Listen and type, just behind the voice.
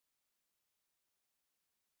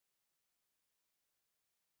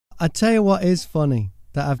I tell you what is funny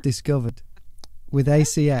that I've discovered with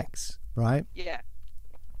ACX, right? Yeah.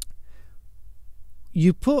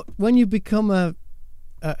 You put, when you become an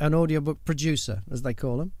audiobook producer, as they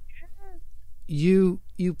call them, you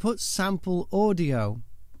put sample audio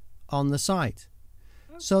on the site,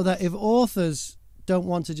 so that if authors don't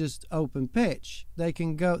want to just open pitch, they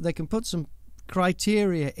can put some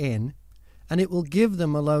criteria in, and it will give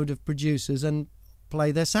them a load of producers and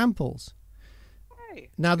play their samples. Hey.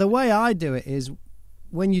 Now, the way I do it is,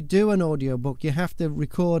 when you do an audiobook, you have to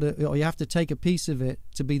record it, or you have to take a piece of it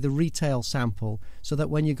to be the retail sample, so that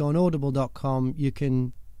when you go on audible.com, you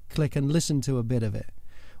can click and listen to a bit of it.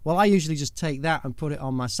 Well, I usually just take that and put it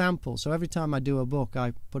on my sample. So every time I do a book,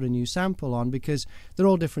 I put a new sample on, because they're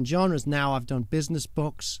all different genres. Now I've done business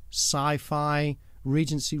books, sci-fi,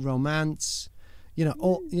 Regency romance,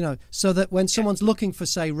 so that when someone's looking for,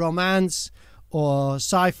 say, romance or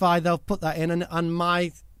sci-fi, they'll put that in, and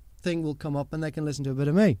my thing will come up and they can listen to a bit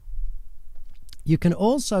of me. You can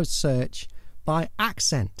also search by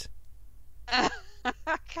accent. I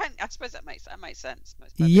suppose that makes sense.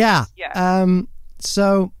 Yeah.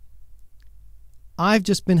 So I've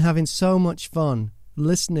just been having so much fun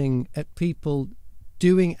listening at people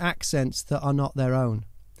doing accents that are not their own.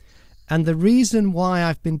 And the reason why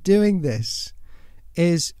I've been doing this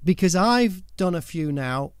is because I've done a few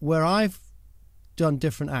now where I've done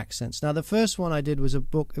different accents. Now, the first one I did was a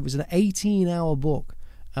book. It was an 18-hour book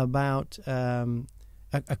about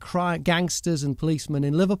gangsters and policemen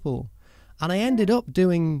in Liverpool. And I ended up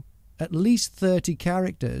doing at least 30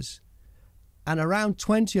 characters, and around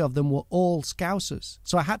 20 of them were all Scousers.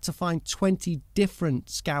 So I had to find 20 different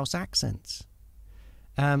Scouse accents.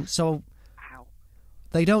 So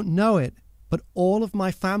they don't know it, but all of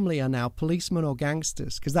my family are now policemen or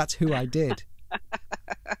gangsters, because that's who I did.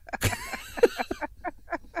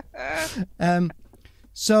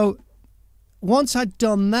 So once I'd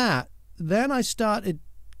done that, then I started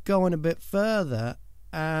going a bit further,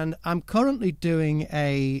 and I'm currently doing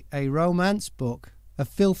a romance book, a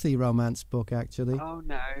filthy romance book, actually. Oh,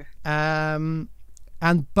 no.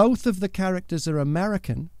 And both of the characters are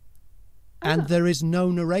American, and there is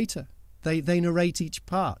no narrator. They narrate each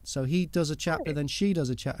part. So he does a chapter, then she does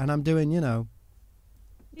a chapter, and I'm doing,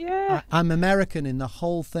 Yeah. I'm American in the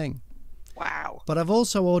whole thing. Wow. But I've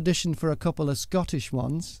also auditioned for a couple of Scottish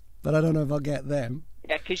ones, but I don't know if I'll get them.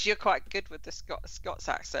 Yeah, because you're quite good with the Scots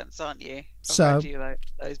accents, aren't you? I've So, heard you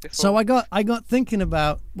those before. So I got thinking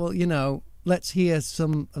about, well, let's hear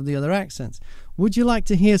some of the other accents. Would you like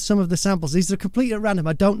to hear some of the samples? These are completely at random.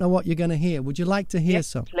 I don't know what you're going to hear. Would you like to hear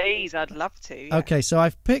some? Please, I'd love to. Yeah. Okay, so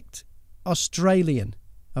I've picked Australian,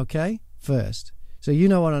 first. So you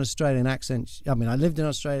know what an Australian accent... I mean, I lived in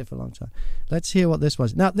Australia for a long time. Let's hear what this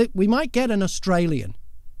was. Now, we might get an Australian,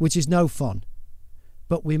 which is no fun.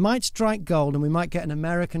 But we might strike gold, and we might get an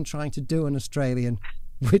American trying to do an Australian,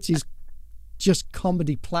 which is just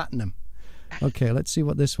comedy platinum. Okay, let's see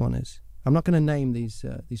what this one is. I'm not going to name these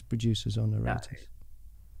producers or narrators.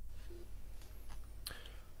 No.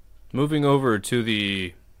 Moving over to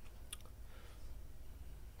the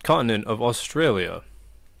continent of Australia.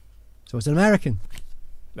 So it's an American.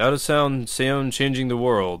 Out of sound changing the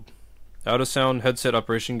world. Out of sound headset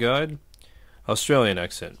operation guide. Australian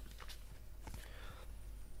accent.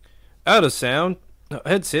 Out of sound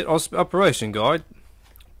headset operation guide.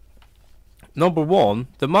 Number 1,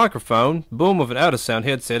 the microphone boom of an out of sound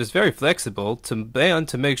headset is very flexible to bend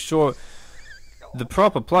to make sure the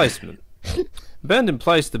proper placement. Bend and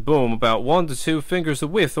place the boom about 1 to 2 fingers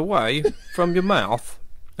width away from your mouth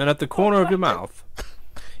and at the corner of your mouth.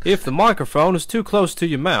 If the microphone is too close to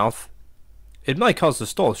your mouth, it may cause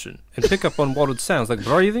distortion and pick up on what it sounds like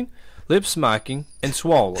breathing, lip smacking, and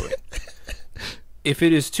swallowing. If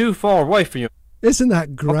it is too far away from you, isn't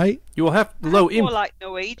that great? You will have low impact. More like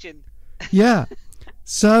Norwegian. Yeah.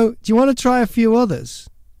 So, do you want to try a few others?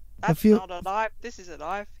 That's not a live. This is a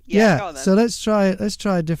live. Yeah. Go on, then. So let's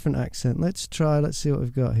try a different accent. Let's see what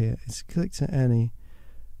we've got here. It's click to any.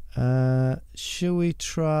 Shall we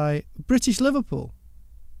try British Liverpool?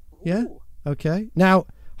 Yeah. Okay. Now,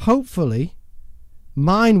 hopefully,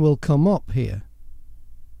 mine will come up here.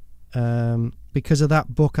 Because of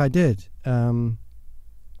that book I did.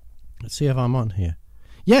 Let's see if I'm on here.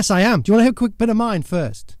 Yes, I am. Do you want to hear a quick bit of mine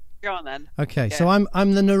first? Go on then. Okay, yeah. So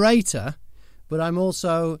I'm the narrator, but I'm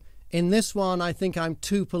also, in this one, I think I'm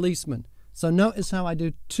 2 policemen. So notice how I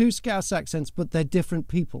do 2 Scouse accents, but they're different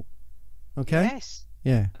people. Okay? Yes.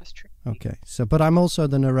 Yeah. That's true. Okay, but I'm also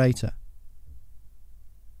the narrator.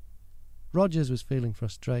 Rogers was feeling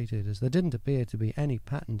frustrated as there didn't appear to be any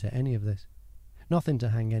pattern to any of this. Nothing to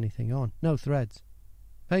hang anything on. No threads.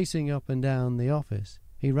 Pacing up and down the office,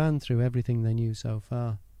 He ran through everything they knew so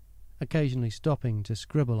far, occasionally stopping to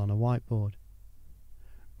scribble on a whiteboard.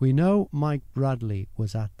 We know Mike Bradley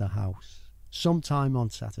was at the house sometime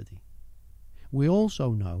on Saturday. We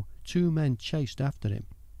also know 2 men chased after him.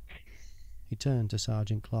 He turned to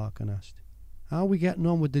Sergeant Clark and asked, "How are we getting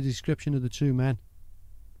on with the description of the 2 men?"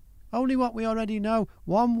 "Only what we already know.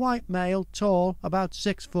 1 white male, tall, about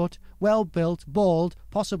 6 foot, well-built, bald,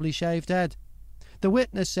 possibly shaved head. The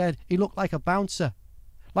witness said he looked like a bouncer,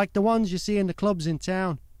 like the ones you see in the clubs in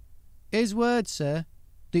town. His words, sir,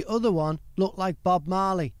 the other one looked like Bob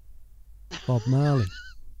Marley." "Bob Marley?"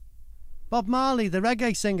 "Bob Marley, the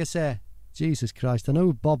reggae singer, sir." "Jesus Christ, I know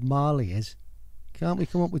who Bob Marley is. Can't we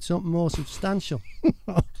come up with something more substantial?"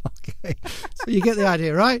 Okay, so you get the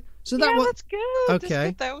idea, right? So Yeah, was that's good. Okay. That's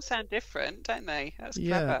good. They all sound different, don't they? That's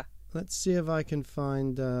Yeah. clever. Let's see if I can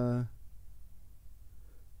find. All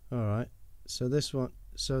right. So this one.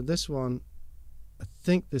 I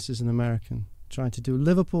think this is an American trying to do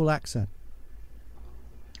Liverpool accent.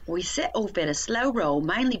 We set off at a slow roll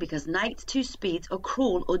mainly because Nate's 2 speeds are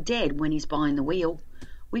cruel or dead when he's behind the wheel.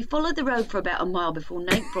 We followed the road for about a mile before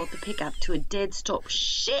Nate brought the pickup to a dead stop.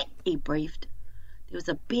 "Shit," he briefed. There was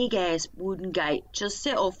a big-ass wooden gate just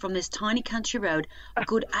set off from this tiny country road, a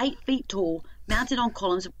good 8 feet tall, mounted on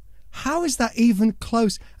columns. How is that even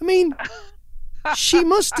close? I mean, she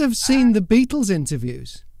must have seen the Beatles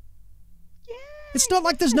interviews. Yeah, It's not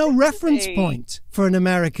like there's no reference point for an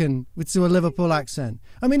American with a Liverpool accent.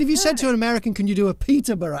 I mean, if you said to an American, "Can you do a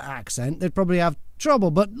Peterborough accent?" they'd probably have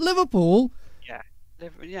trouble. But Liverpool? Yeah.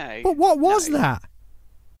 But what was that?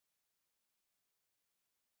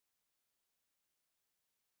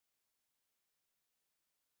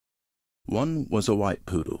 One was a white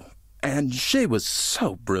poodle, and she was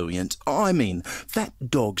so brilliant. I mean, that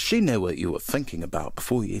dog, she knew what you were thinking about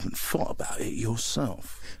before you even thought about it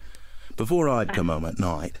yourself. Before I'd come home at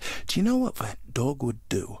night, do you know what that dog would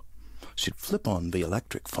do? She'd flip on the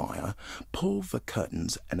electric fire, pull the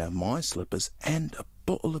curtains, and have my slippers and a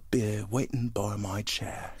bottle of beer waiting by my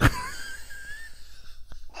chair.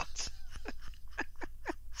 What?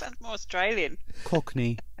 Sounds more Australian.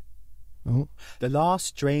 Cockney. Oh. The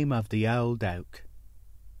last dream of the old oak.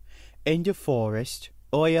 In the forest,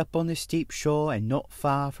 high up on the steep shore and not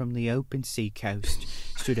far from the open sea coast,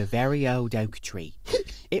 stood a very old oak tree.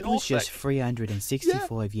 It was just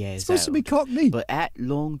 365 years It's supposed old, to be Cockney. but that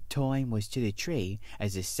long time was to the tree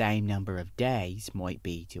as the same number of days might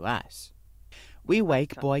be to us. We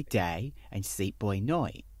wake by day and sleep by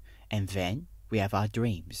night, and then we have our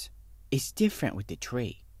dreams. It's different with the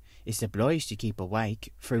tree. It's obliged to keep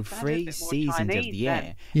awake through Sounds a 3 bit more seasons of Chinese the then.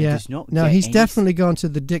 year. Yeah. And does not No, get he's any definitely gone to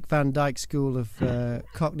the Dick Van Dyke school of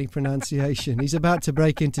Cockney pronunciation. He's about to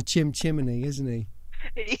break into Chim Chimney, isn't he?